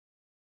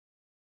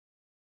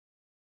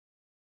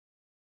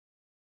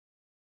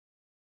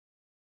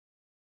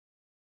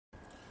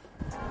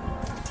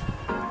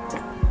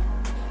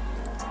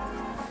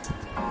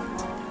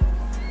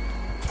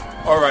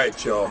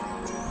Alright, y'all.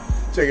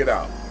 Check it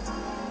out.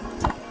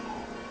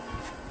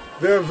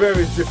 There are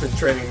various different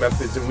training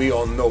methods, and we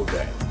all know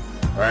that.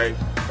 Alright?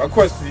 My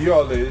question to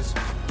y'all is,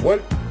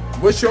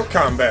 what's your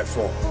combat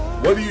form?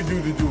 What do you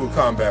do to do a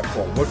combat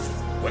form?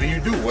 What do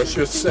you do? What's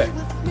your set?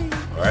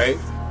 Alright?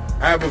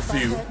 I have a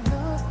few.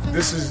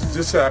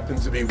 This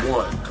happens to be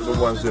one of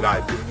the ones that I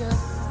do.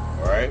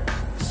 Alright?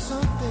 It's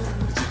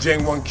a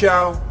Jang One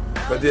Cow,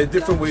 but there are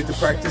different ways to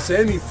practice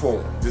any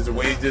form. There's a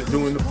way of just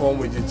doing the form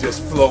where you're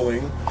just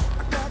flowing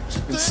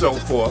and so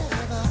forth.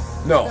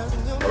 No.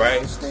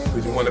 Alright?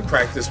 Because you want to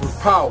practice with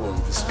power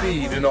and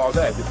speed and all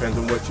that. Depends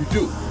on what you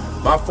do.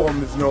 My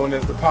form is known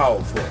as the power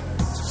form.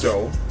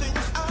 So,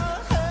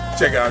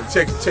 check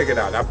it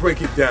out. I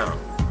break it down.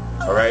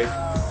 Alright?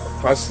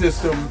 My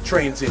system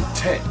trains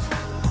intent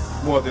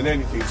more than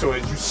anything. So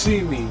as you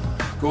see me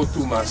go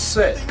through my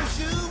set,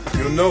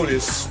 you'll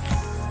notice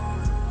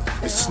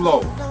it's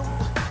slow,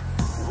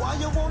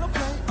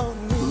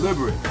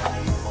 deliberate.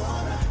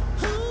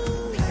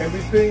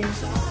 Everything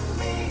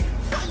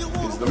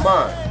is the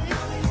mind.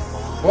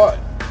 But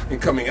in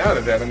coming out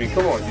of that, I mean,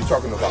 come on, you're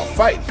talking about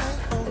fighting,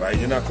 right?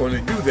 You're not going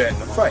to do that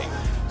in a fight.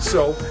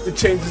 So it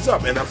changes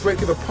up, and I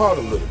break it apart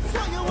a little bit,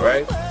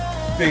 right?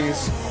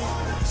 Things,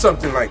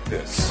 something like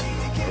this,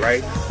 all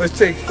right? Let's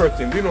take first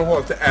thing. We don't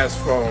have to ask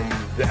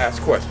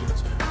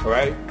questions, all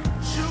right?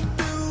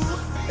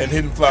 And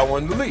hidden flower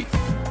on the leaf.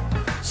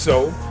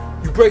 So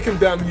you break them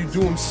down and you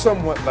do them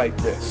somewhat like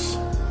this,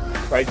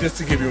 right? Just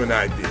to give you an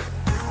idea.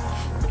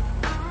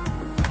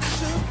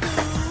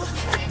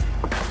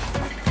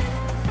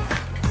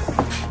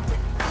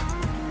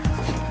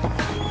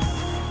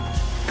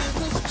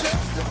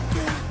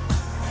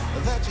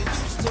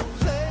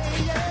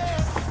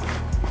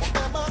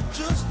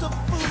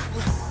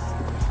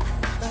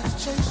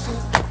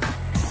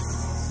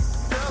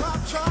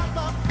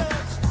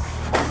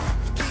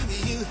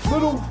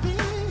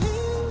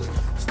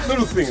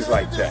 Little things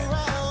like that.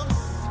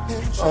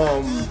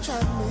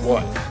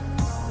 What?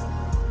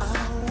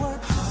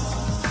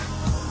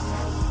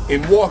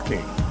 In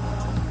walking,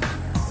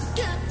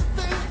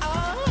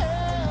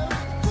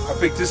 I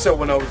picked this up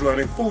when I was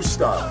learning food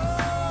style.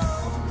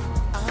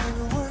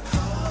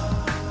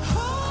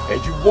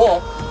 As you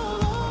walk,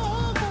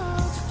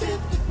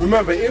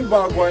 remember in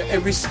BAGUA,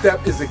 every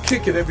step is a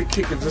kick and every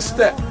kick is a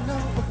step.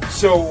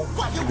 So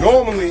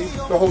normally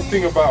the whole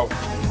thing about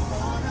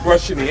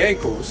brushing the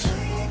ankles,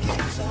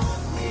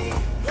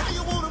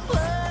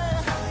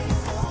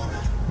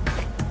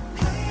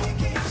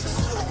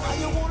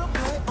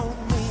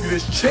 you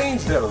just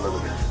change that a little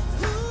bit.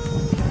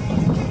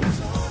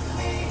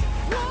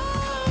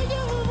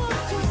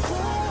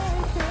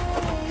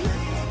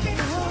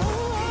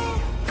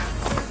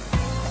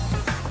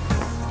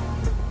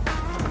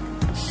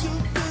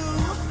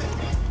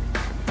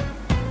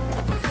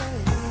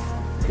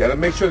 You gotta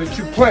make sure that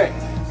you plant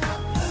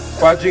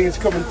while jeans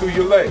coming through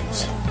your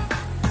legs.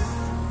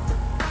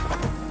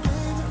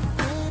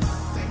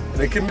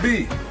 And it can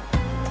be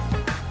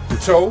the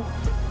toe,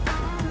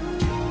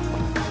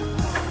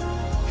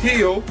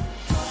 heel,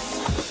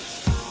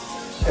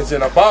 as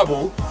in a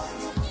babu,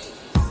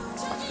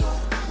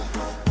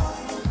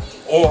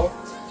 or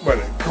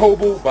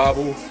kobu,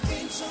 babu,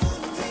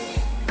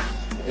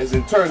 as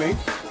in turning,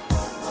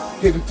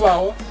 hidden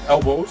flower,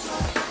 elbows.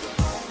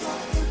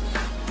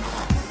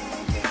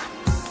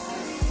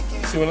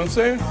 See what I'm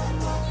saying?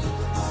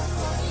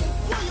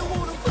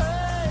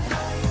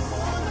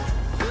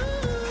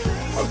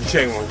 Of the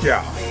Jang One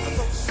Cow.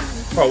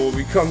 But when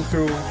we come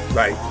through,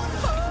 like,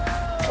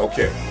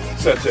 okay,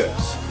 such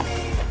as.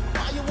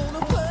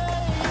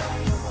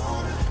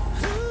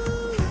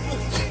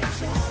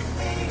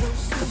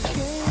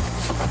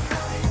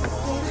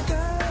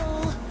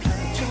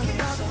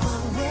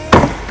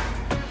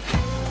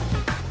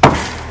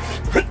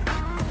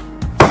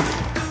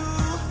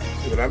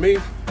 See what I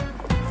mean?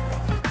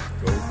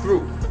 Go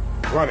through,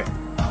 run it.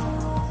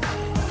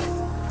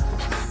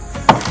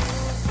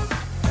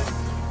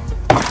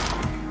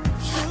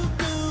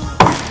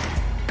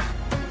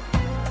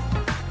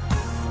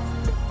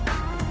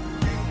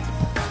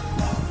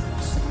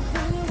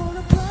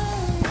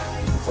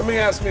 Somebody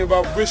asked me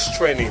about wrist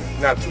training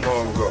not too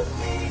long ago.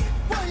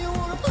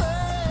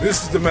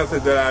 This is the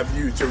method that I've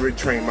used to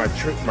retrain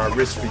my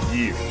wrist for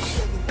years.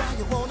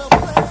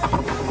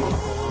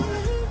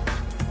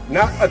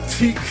 Not a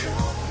teak,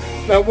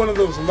 not one of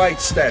those light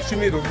staffs. You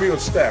need a real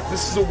staff.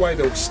 This is a white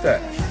oak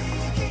staff.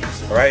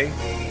 Alright?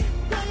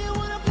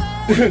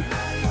 I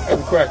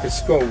can crack a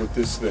skull with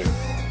this thing.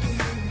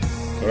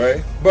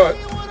 Alright? But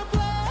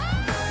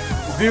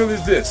the deal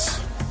is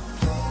this.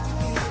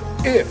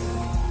 If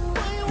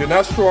you're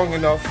not strong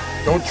enough,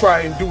 don't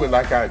try and do it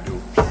like I do.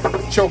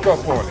 Choke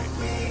up on it.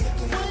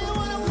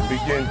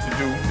 Begin to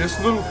do just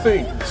little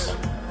things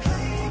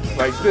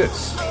like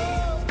this.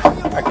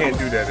 I can't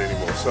do that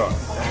anymore, sorry.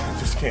 I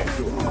just can't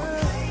do it.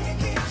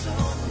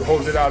 You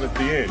hold it out at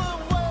the end.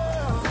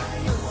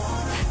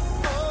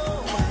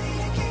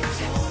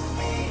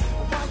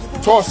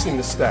 Tossing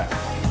the staff.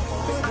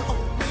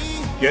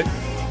 Get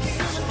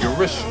your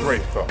wrist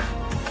straight up.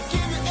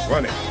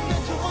 Run it.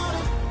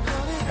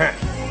 Ha.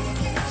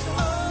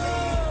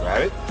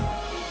 Got it?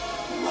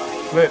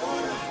 Flip.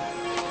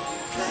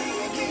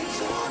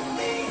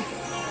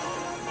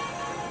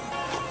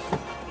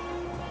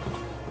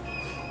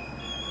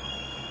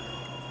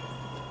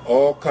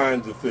 All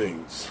kinds of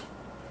things.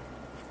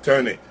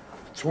 Turn it.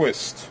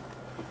 Twist.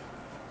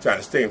 Try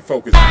to stay in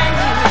focus.